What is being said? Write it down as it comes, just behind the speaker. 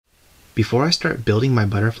Before I start building my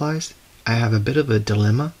butterflies, I have a bit of a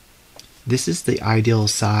dilemma. This is the ideal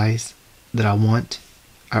size that I want.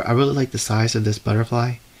 I really like the size of this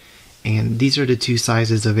butterfly, and these are the two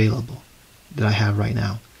sizes available that I have right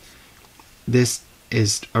now. This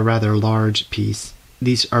is a rather large piece.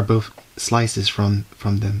 These are both slices from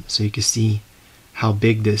them, so you can see how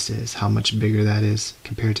big this is, how much bigger that is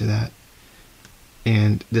compared to that.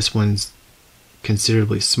 And this one's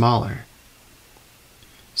considerably smaller.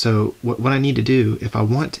 So what I need to do, if I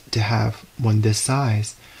want to have one this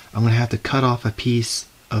size, I'm going to have to cut off a piece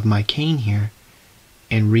of my cane here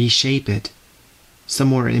and reshape it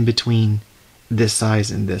somewhere in between this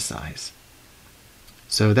size and this size.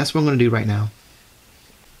 So that's what I'm going to do right now.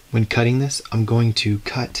 When cutting this, I'm going to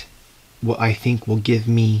cut what I think will give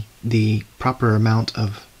me the proper amount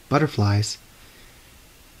of butterflies.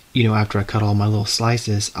 You know, after I cut all my little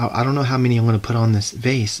slices, I don't know how many I'm going to put on this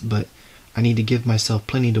vase, but I need to give myself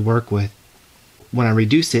plenty to work with. When I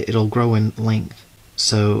reduce it, it'll grow in length,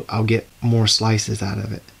 so I'll get more slices out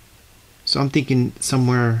of it. So I'm thinking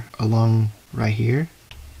somewhere along right here.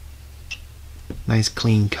 Nice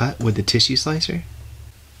clean cut with the tissue slicer.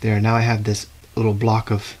 There, now I have this little block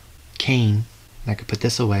of cane, and I can put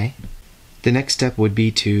this away. The next step would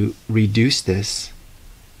be to reduce this,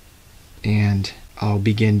 and I'll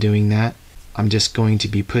begin doing that. I'm just going to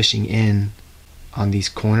be pushing in on these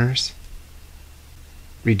corners.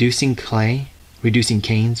 Reducing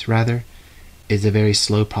canes rather, is a very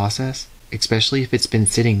slow process, especially if it's been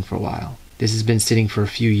sitting for a while. This has been sitting for a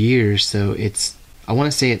few years, so I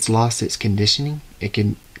want to say it's lost its conditioning. It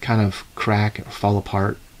can kind of crack or fall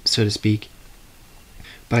apart, so to speak.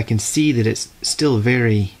 But I can see that it's still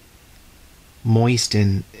very moist,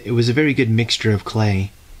 and it was a very good mixture of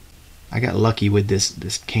clay. I got lucky with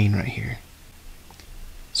this cane right here.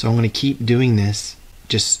 So I'm going to keep doing this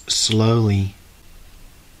just slowly,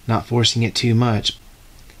 not forcing it too much.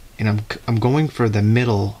 And I'm going for the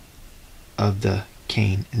middle of the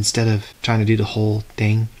cane instead of trying to do the whole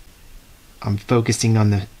thing. I'm focusing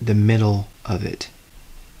on the middle of it,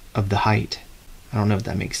 of the height. I don't know if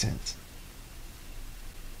that makes sense.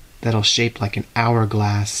 That'll shape like an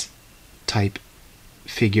hourglass type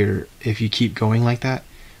figure if you keep going like that,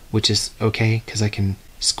 which is okay because I can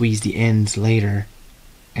squeeze the ends later.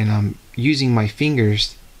 And I'm using my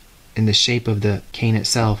fingers in the shape of the cane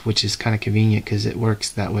itself, which is kind of convenient because it works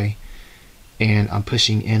that way. And I'm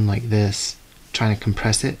pushing in like this, trying to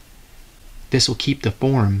compress it. This will keep the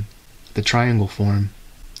form, the triangle form.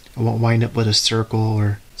 I won't wind up with a circle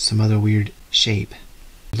or some other weird shape.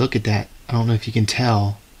 Look at that. I don't know if you can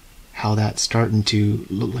tell how that's starting to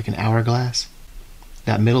look like an hourglass.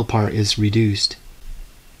 That middle part is reduced.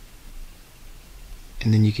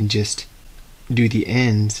 And then you can just do the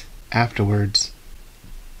ends afterwards.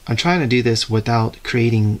 I'm trying to do this without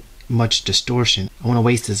creating much distortion. I want to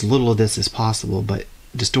waste as little of this as possible, but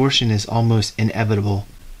distortion is almost inevitable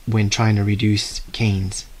when trying to reduce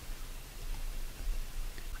canes.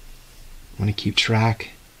 I want to keep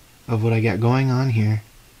track of what I got going on here.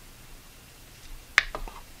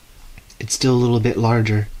 It's still a little bit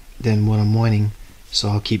larger than what I'm wanting, so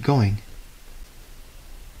I'll keep going.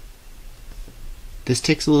 This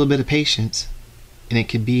takes a little bit of patience, and it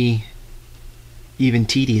could be even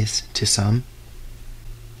tedious to some,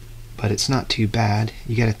 but it's not too bad.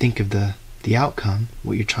 You got to think of the outcome,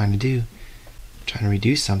 what you're trying to do, trying to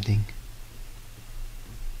reduce something.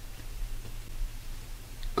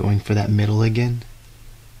 Going for that middle again.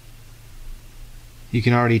 You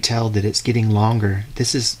can already tell that it's getting longer.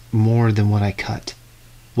 This is more than what I cut.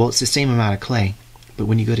 Well, it's the same amount of clay, but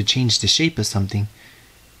when you go to change the shape of something,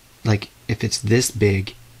 like if it's this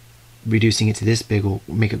big, reducing it to this big will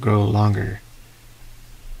make it grow longer.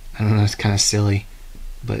 I don't know, it's kind of silly,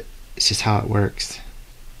 but it's just how it works.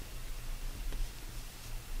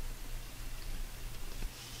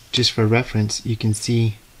 Just for reference, you can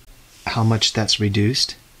see how much that's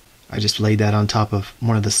reduced. I just laid that on top of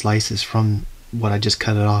one of the slices from what I just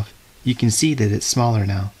cut it off. You can see that it's smaller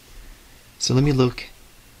now. So let me look.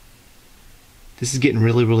 This is getting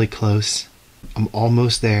really, really close. I'm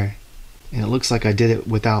almost there. And it looks like I did it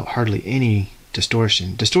without hardly any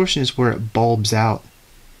distortion. Distortion is where it bulbs out.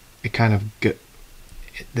 It kind of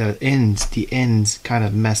the ends kind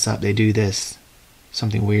of mess up. They do this,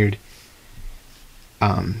 something weird.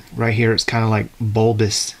 Right here it's kind of like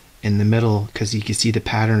bulbous in the middle because you can see the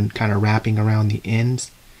pattern kind of wrapping around the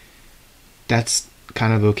ends. That's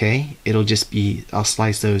kind of okay. It'll just be, I'll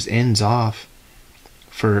slice those ends off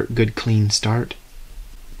for a good clean start.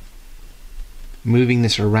 Moving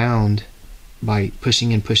this around by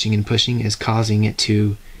pushing and pushing and pushing is causing it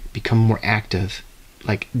to become more active,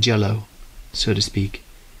 like jello, so to speak.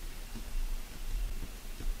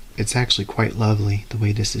 It's actually quite lovely the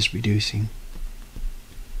way this is reducing.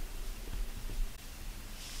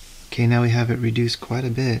 Okay, now we have it reduced quite a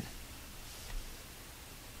bit.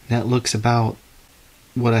 That looks about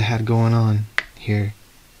what I had going on here.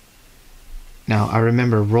 Now I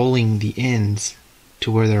remember rolling the ends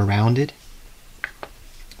to where they're rounded,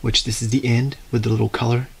 which this is the end with the little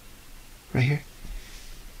color right here.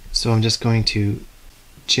 So I'm just going to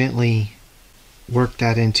gently work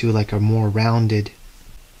that into like a more rounded.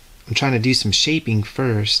 I'm trying to do some shaping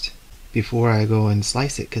first before I go and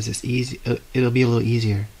slice it, because it's easy. It'll be a little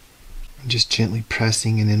easier. I'm just gently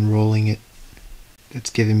pressing and then rolling it. That's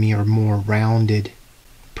giving me a more rounded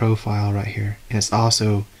profile right here, and it's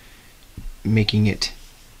also making it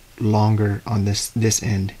longer on this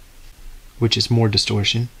end, which is more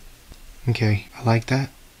distortion. Okay, I like that.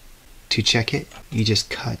 To check it, you just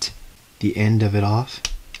cut the end of it off,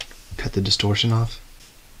 cut the distortion off.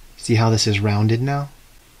 See how this is rounded now?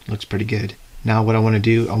 Looks pretty good. Now what I want to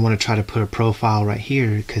do, I want to try to put a profile right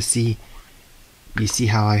here, because see, you see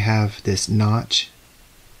how I have this notch?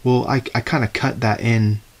 Well, I kind of cut that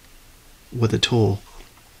in with a tool,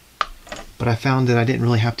 but I found that I didn't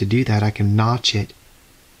really have to do that. I can notch it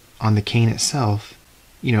on the cane itself.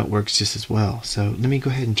 You know, it works just as well. So let me go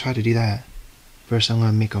ahead and try to do that. First I'm going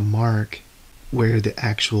to make a mark where the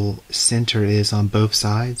actual center is on both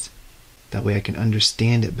sides. That way I can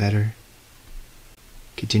understand it better.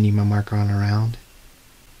 Continue my marker on around.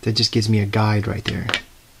 That just gives me a guide right there.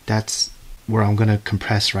 That's where I'm going to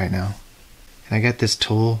compress right now. And I got this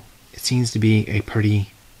tool. It seems to be a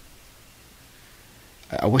pretty...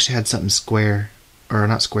 I wish I had something square, or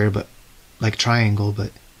not square, but like triangle,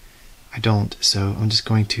 but I don't. So I'm just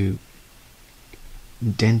going to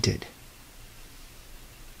dent it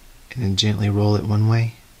and then gently roll it one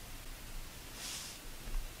way,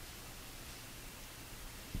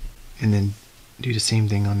 and then do the same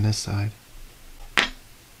thing on this side.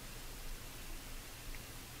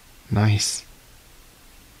 Nice.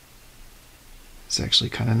 It's actually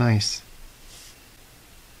kind of nice.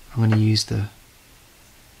 I'm going to use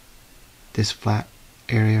this flat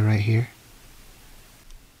area right here.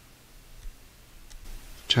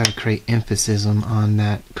 Try to create emphasis on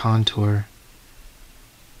that contour.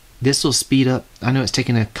 This will speed up. I know it's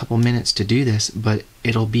taking a couple minutes to do this, but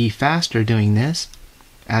it'll be faster doing this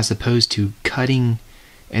as opposed to cutting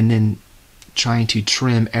and then trying to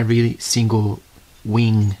trim every single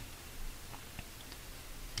wing.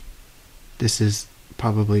 This is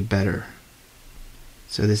probably better.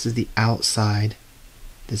 So this is the outside.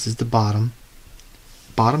 This is the bottom.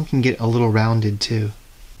 Bottom can get a little rounded too,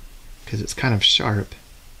 because it's kind of sharp.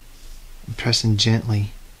 I'm pressing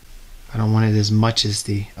gently. I don't want it as much as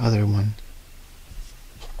the other one.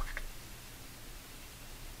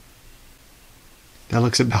 That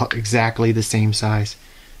looks about exactly the same size.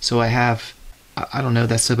 So I have, I don't know,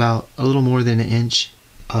 that's about a little more than 1 inch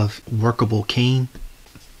of workable cane.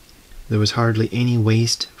 There was hardly any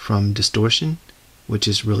waste from distortion, which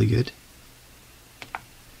is really good.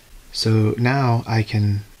 So now I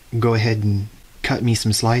can go ahead and cut me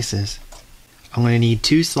some slices. I'm going to need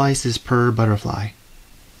 2 slices per butterfly.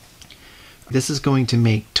 This is going to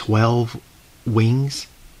make 12 wings,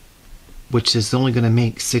 which is only going to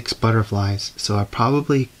make 6 butterflies. So I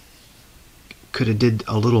probably could have did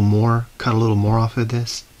a little more, cut a little more off of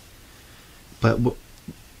this. But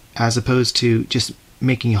as opposed to just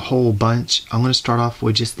making a whole bunch, I'm going to start off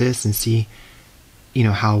with just this and see, you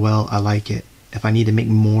know, how well I like it. If I need to make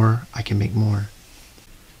more, I can make more.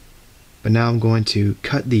 But now I'm going to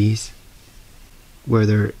cut these where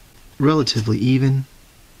they're relatively even,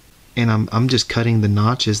 and I'm just cutting the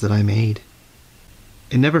notches that I made.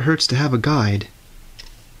 It never hurts to have a guide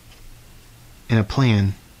and a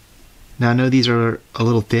plan. Now I know these are a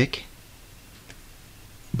little thick,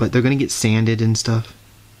 but they're going to get sanded and stuff,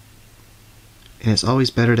 and it's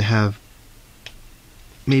always better to have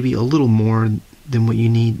maybe a little more than what you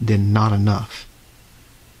need than not enough.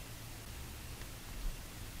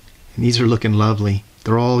 And these are looking lovely.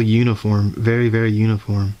 They're all uniform, very, very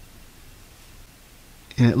uniform.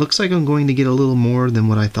 And it looks like I'm going to get a little more than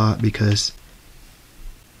what I thought because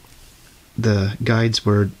the guides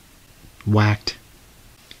were whacked.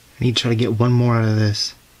 I need to try to get one more out of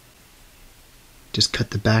this. Just cut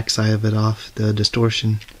the back side of it off, the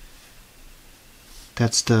distortion.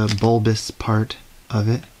 That's the bulbous part of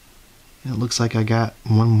it. And it looks like I got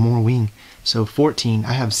one more wing. So 14,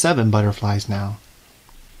 I have 7 butterflies now.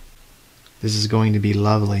 This is going to be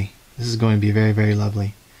lovely. This is going to be very, very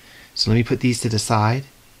lovely. So let me put these to the side,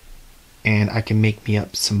 and I can make me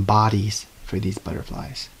up some bodies for these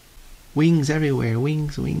butterflies. Wings everywhere,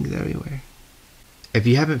 wings, wings everywhere. If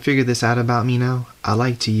you haven't figured this out about me now, I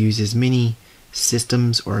like to use as many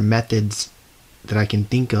systems or methods that I can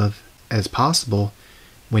think of as possible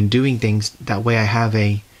when doing things. That way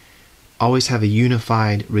I always have a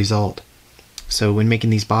unified result. So when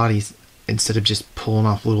making these bodies, instead of just pulling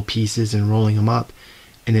off little pieces and rolling them up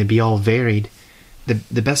and it'd be all varied,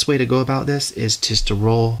 the best way to go about this is just to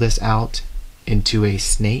roll this out into a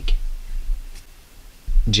snake.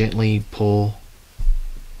 Gently pull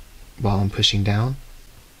while I'm pushing down.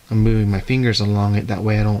 I'm moving my fingers along it, that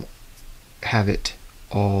way I don't have it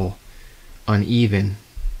all uneven.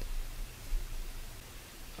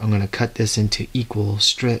 I'm going to cut this into equal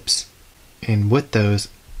strips, and with those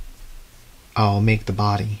I'll make the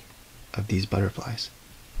body of these butterflies.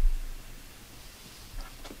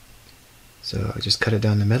 So I just cut it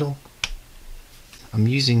down the middle. I'm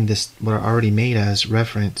using this, what I already made, as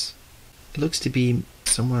reference. It looks to be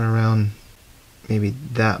somewhere around maybe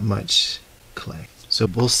that much clay. So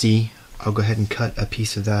we'll see. I'll go ahead and cut a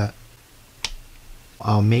piece of that.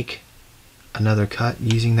 I'll make another cut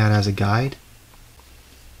using that as a guide.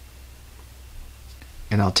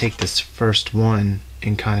 And I'll take this first one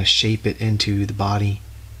and kind of shape it into the body.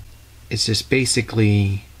 It's just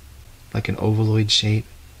basically like an ovaloid shape.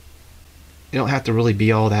 You don't have to really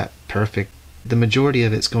be all that perfect. The majority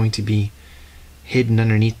of it's going to be hidden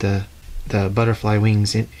underneath the butterfly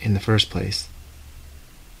wings in the first place.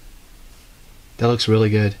 That looks really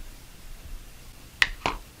good.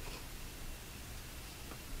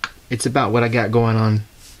 It's about what I got going on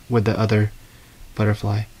with the other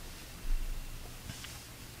butterfly.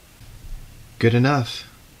 Good enough.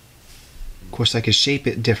 Of course, I could shape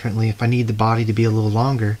it differently. If I need the body to be a little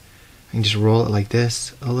longer, I can just roll it like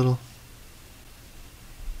this a little.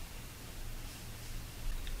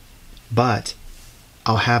 But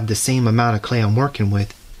I'll have the same amount of clay I'm working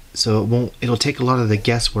with, so it'll take a lot of the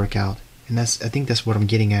guesswork out. And I think that's what I'm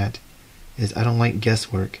getting at, is I don't like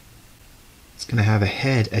guesswork. It's going to have a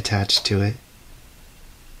head attached to it.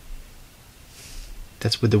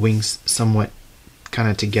 That's with the wings somewhat kind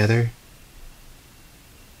of together.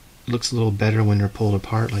 It looks a little better when they're pulled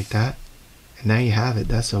apart like that. And now you have it.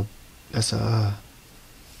 That's a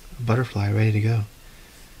butterfly ready to go.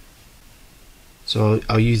 So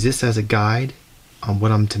I'll use this as a guide on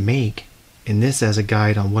what I'm to make, and this as a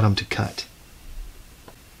guide on what I'm to cut.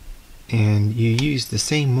 And you use the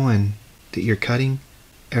same one that you're cutting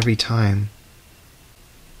every time,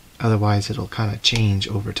 otherwise it'll kind of change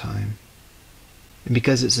over time. And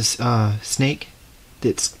because it's a snake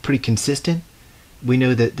that's pretty consistent, we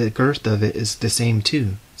know that the girth of it is the same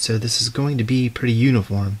too, so this is going to be pretty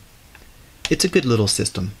uniform. It's a good little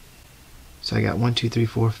system. So I got 1, 2, 3,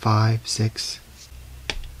 4, 5, 6,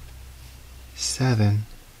 7.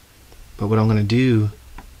 But what I'm going to do,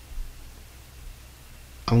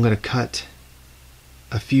 I'm going to cut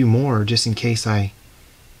a few more just in case I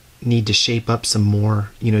need to shape up some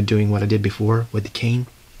more, doing what I did before with the cane.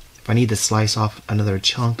 If I need to slice off another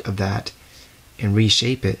chunk of that and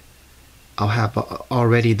reshape it, I'll have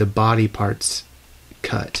already the body parts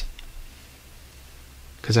cut.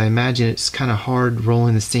 Because I imagine it's kind of hard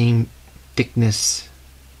rolling the same thickness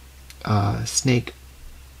snake,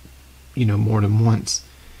 more than once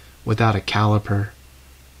without a caliper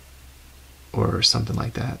or something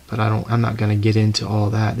like that. But I'm not going to get into all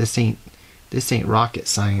that. This ain't rocket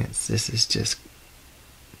science. This is just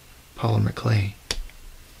polymer clay.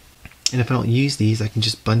 And if I don't use these, I can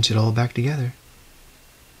just bunch it all back together.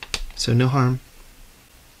 So no harm.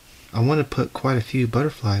 I want to put quite a few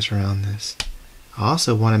butterflies around this. I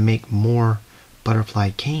also want to make more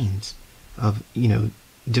butterfly canes of,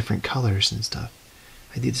 different colors and stuff.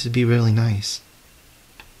 I think this would be really nice.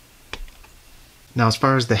 Now as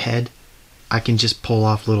far as the head, I can just pull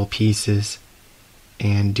off little pieces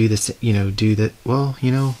and do this, I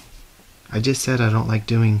just said I don't like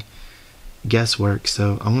doing guesswork,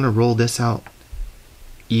 so I'm going to roll this out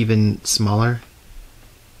even smaller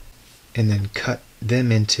and then cut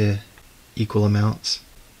them into equal amounts.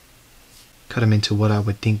 Cut them into what I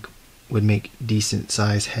would think would make decent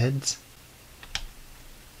size heads.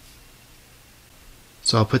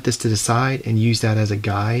 So I'll put this to the side and use that as a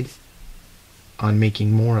guide on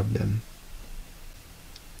making more of them.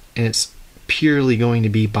 And it's purely going to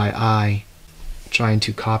be by eye, trying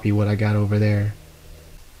to copy what I got over there.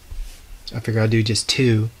 So I figure I'll do just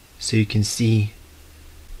 2 so you can see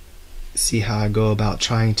how I go about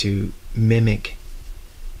trying to mimic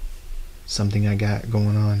something I got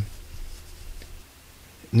going on.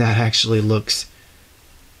 And that actually looks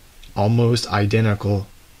almost identical.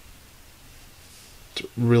 It's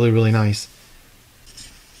really, really nice.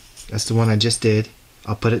 That's the one I just did.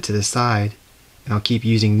 I'll put it to the side and I'll keep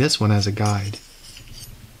using this one as a guide.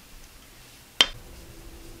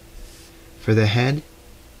 For the head,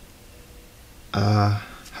 how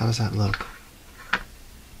does that look?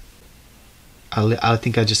 I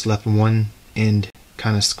think I just left one end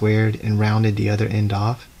kind of squared and rounded the other end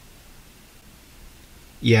off.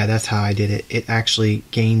 Yeah, that's how I did it. It actually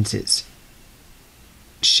gains its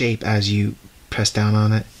shape as you press down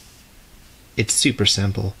on it. It's super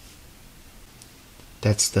simple.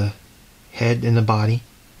 That's the head and the body.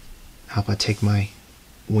 How about I take my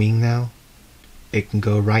wing now? It can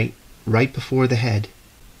go right before the head.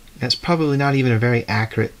 That's probably not even a very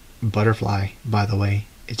accurate butterfly, by the way.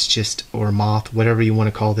 It's just, or moth, whatever you want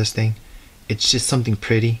to call this thing. It's just something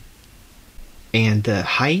pretty. And the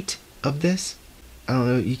height of this, I don't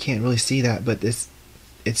know, you can't really see that, but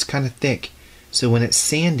it's kind of thick. So when it's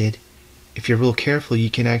sanded, if you're real careful, you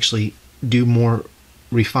can actually do more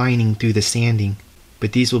refining through the sanding.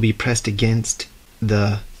 But these will be pressed against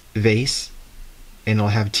the vase, and it'll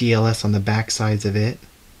have TLS on the back sides of it.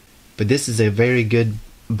 But this is a very good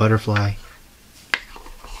butterfly.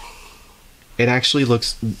 It actually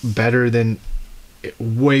looks better than,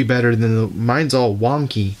 way better than mine's all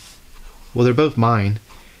wonky. Well, they're both mine.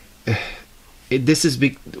 What this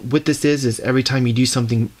is every time you do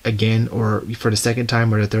something again, or for the second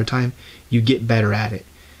time or the third time, you get better at it.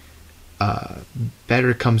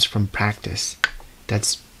 Better comes from practice.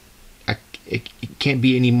 It can't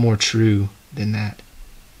be any more true than that.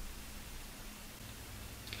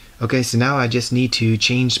 Okay, so now I just need to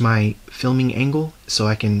change my filming angle so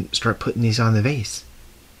I can start putting these on the vase.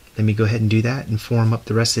 Let me go ahead and do that and form up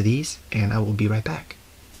the rest of these, and I will be right back.